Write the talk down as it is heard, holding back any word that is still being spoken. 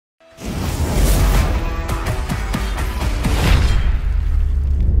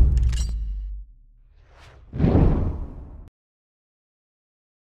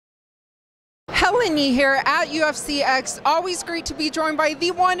Helen Yee here at UFC X. Always great to be joined by the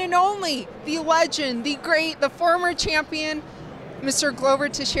one and only, the legend, the great, the former champion, Mr. Glover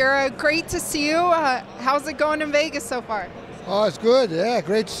Teixeira. Great to see you. How's it going in Vegas so far? Oh, it's good. Yeah,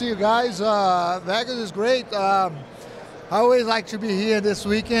 great to see you guys. Vegas is great. I always like to be here this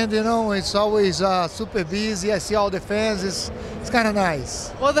weekend, you know. It's always super busy. I see all the fans. It's kind of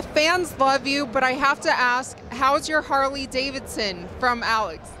nice. Well, the fans love you, but I have to ask, how's your Harley Davidson from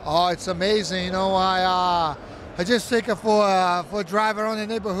Alex? Oh, it's amazing. You know, I just take it for a drive around the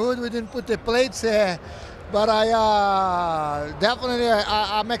neighborhood. We didn't put the plates there, but I'm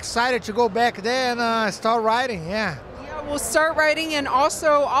excited to go back there and start riding. Yeah. We'll start riding, and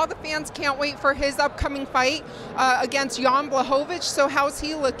also all the fans can't wait for his upcoming fight against Jan Blachowicz. So how's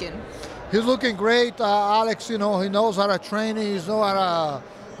he looking? He's looking great. Alex, you know, he knows how to train. He knows how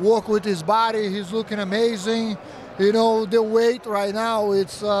to work with his body. He's looking amazing. You know, the weight right now,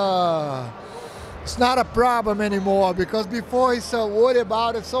 it's not a problem anymore, because before he's worried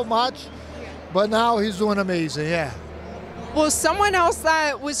about it so much, but now he's doing amazing, yeah. Well, someone else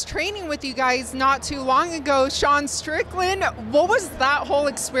that was training with you guys not too long ago, Strickland, what was that whole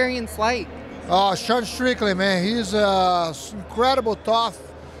experience like? Oh, Strickland, man, he's incredible tough.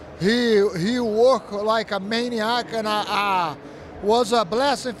 He worked like a maniac, and was a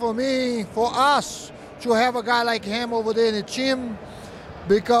blessing for me, for us, to have a guy like him over there in the gym,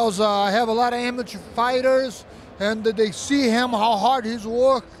 because I have a lot of amateur fighters, and they see him, how hard he's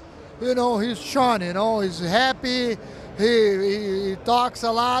worked. You know, he's shining, you know, he's happy. He talks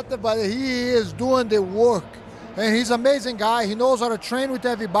a lot, but he is doing the work, and he's an amazing guy. He knows how to train with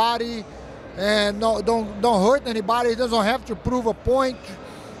everybody, and don't hurt anybody. He doesn't have to prove a point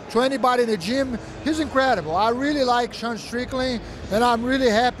to anybody in the gym. He's incredible. I really like Strickland, and I'm really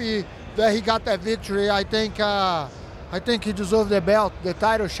happy that he got that victory. I think he deserves the belt, the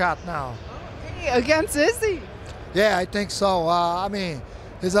title shot now. Okay, against Izzy? Yeah, I think so. I mean,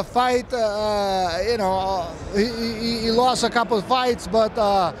 it's a fight, you know, he lost a couple of fights,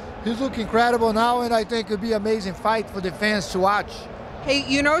 but he's looking incredible now, and I think it'll be an amazing fight for the fans to watch. Hey,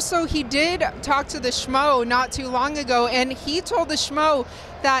 you know, so he did talk to the Schmo not too long ago, and he told the Schmo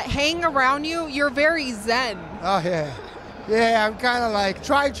that hanging around you, you're very zen. Oh, yeah. Yeah, I'm kind of like,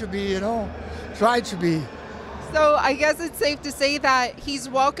 try to be, you know, try to be. So I guess it's safe to say that he's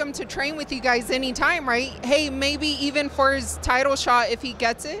welcome to train with you guys anytime, right? Hey, maybe even for his title shot if he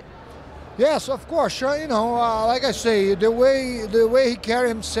gets it? Yes, of course. Sure, you know, like I say, the way he carry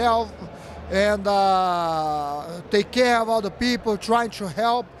himself and take care of all the people, trying to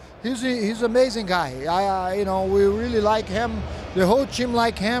help, he's an amazing guy. You know, we really like him. The whole team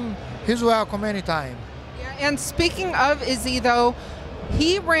like him. He's welcome anytime. Yeah, and speaking of Izzy, though,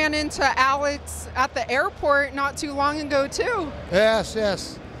 he ran into Alex at the airport not too long ago, too. Yes,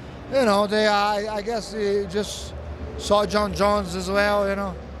 yes. You know, I guess they just saw John Jones as well, you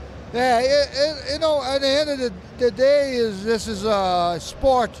know. Yeah, you know, at the end of the day, this is a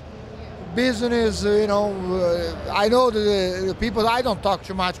sport, business, you know. I know the people, I don't talk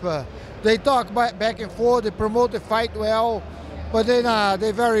too much, but they talk back and forth, they promote the fight well, but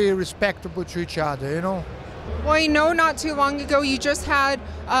they're very respectable to each other, you know. Well, I know not too long ago you just had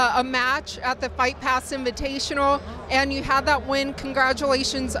a match at the Fight Pass Invitational, and you had that win.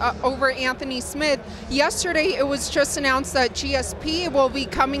 Congratulations over Anthony Smith. Yesterday it was just announced that GSP will be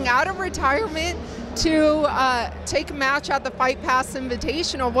coming out of retirement to take a match at the Fight Pass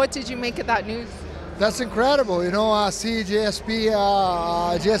Invitational. What did you make of that news? That's incredible. You know, I see GSP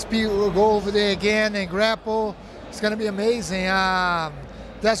will go over there again and grapple. It's going to be amazing.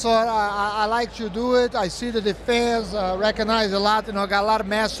 That's what I like to do it. I see that the fans recognize a lot, you know, got a lot of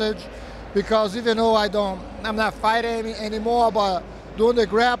message, because even though I'm not fighting anymore, but doing the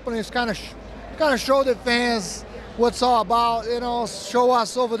grappling is kind of show the fans what's all about, you know, show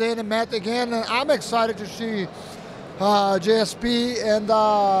us over there in the mat again. And I'm excited to see JSP, and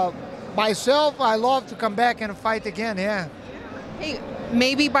myself, I love to come back and fight again, yeah. Hey,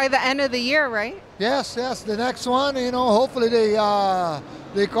 maybe by the end of the year, right? Yes, yes, the next one, you know, hopefully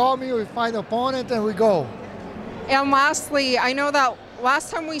they call me, we find an opponent, and we go. And lastly, I know that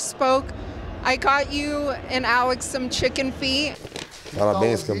last time we spoke, I got you and Alex some chicken feet.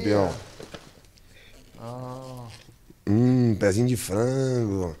 Parabéns, campeão. Pezinho de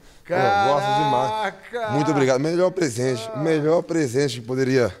frango. Caraca. Gosto demais. Muito obrigado. Melhor presente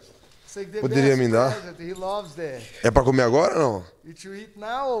que poderia me dar. He loves that. É para comer agora ou não? Did you eat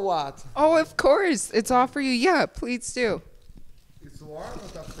now or what? Oh, of course. It's all for you. Yeah, please do. It's warm or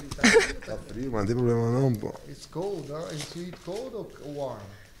tá frio? Tá frio, mas não tem problema não, pô. It's cold, huh? Did you eat cold or warm?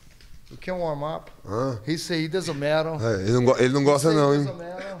 You can warm up. Ah. He say he doesn't matter. Ele não gosta não, hein? Doesn't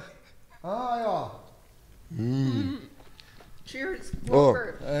matter. Aí, ó. Cheers. Oh.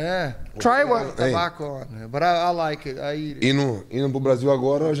 É. Try one. Tobacco, but I like it. I eat it. Indo pro Brasil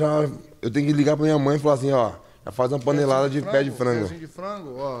agora, eu tenho que ligar pra minha mãe e falar assim, ó, já faz uma panelada de pé de frango. Pezinho de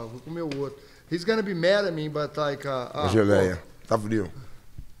frango, ó, vou comer o outro. He's gonna be mad at me, but like, Geleia, tá frio.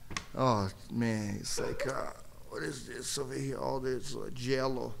 Oh man, it's like, what is this over here? All this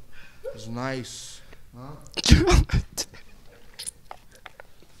jello. It's nice. Huh? You like it?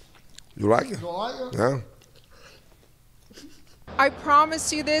 You like it? Yeah. I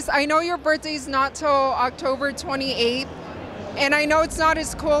promise you this. I know your birthday is not till October 28th, and I know it's not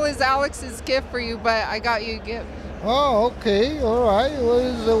as cool as Alex's gift for you, but I got you a gift. Oh, okay, all right.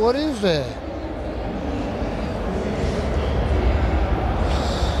 What is that?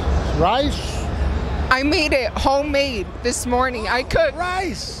 Rice? I made it homemade this morning. I cooked.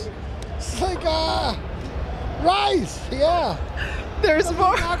 Rice. It's like rice. Yeah. There's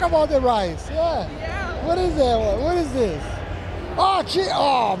more. Talk about the rice. Yeah. Yeah. What is that? What is this? Oh,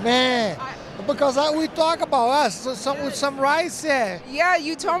 oh man. Because we talk about us with some rice. Yeah. Yeah,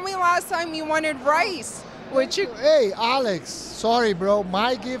 you told me last time you wanted rice. Which you? Hey, Alex. Sorry, bro.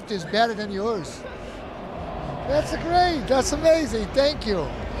 My gift is better than yours. That's great. That's amazing. Thank you.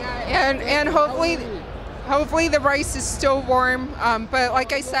 Yeah, and hopefully the rice is still warm. But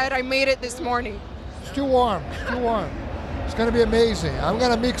like I said, I made it this morning. Still warm. Still warm. It's gonna be amazing. I'm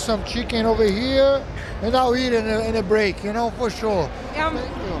gonna mix some chicken over here, and I'll eat in a break. You know, for sure. Thank you.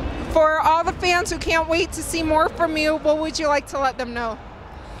 For all the fans who can't wait to see more from you, what would you like to let them know?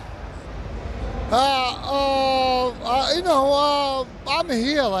 You know, I'm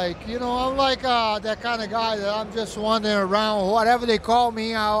here, like, you know, I'm like that kind of guy that I'm just wandering around. Whatever they call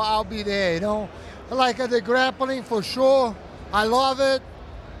me, I'll be there, you know. Like the grappling, for sure. I love it.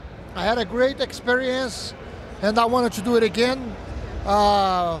 I had a great experience, and I wanted to do it again.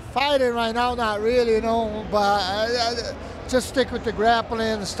 Fighting right now, not really, you know, but just stick with the grappling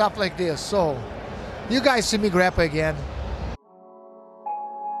and stuff like this. So, you guys see me grapple again.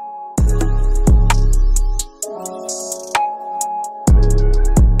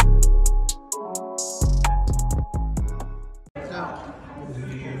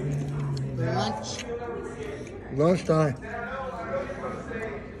 Lunchtime.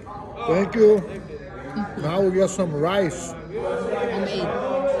 Thank you. Now we get some rice.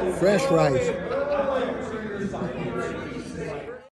 Fresh rice.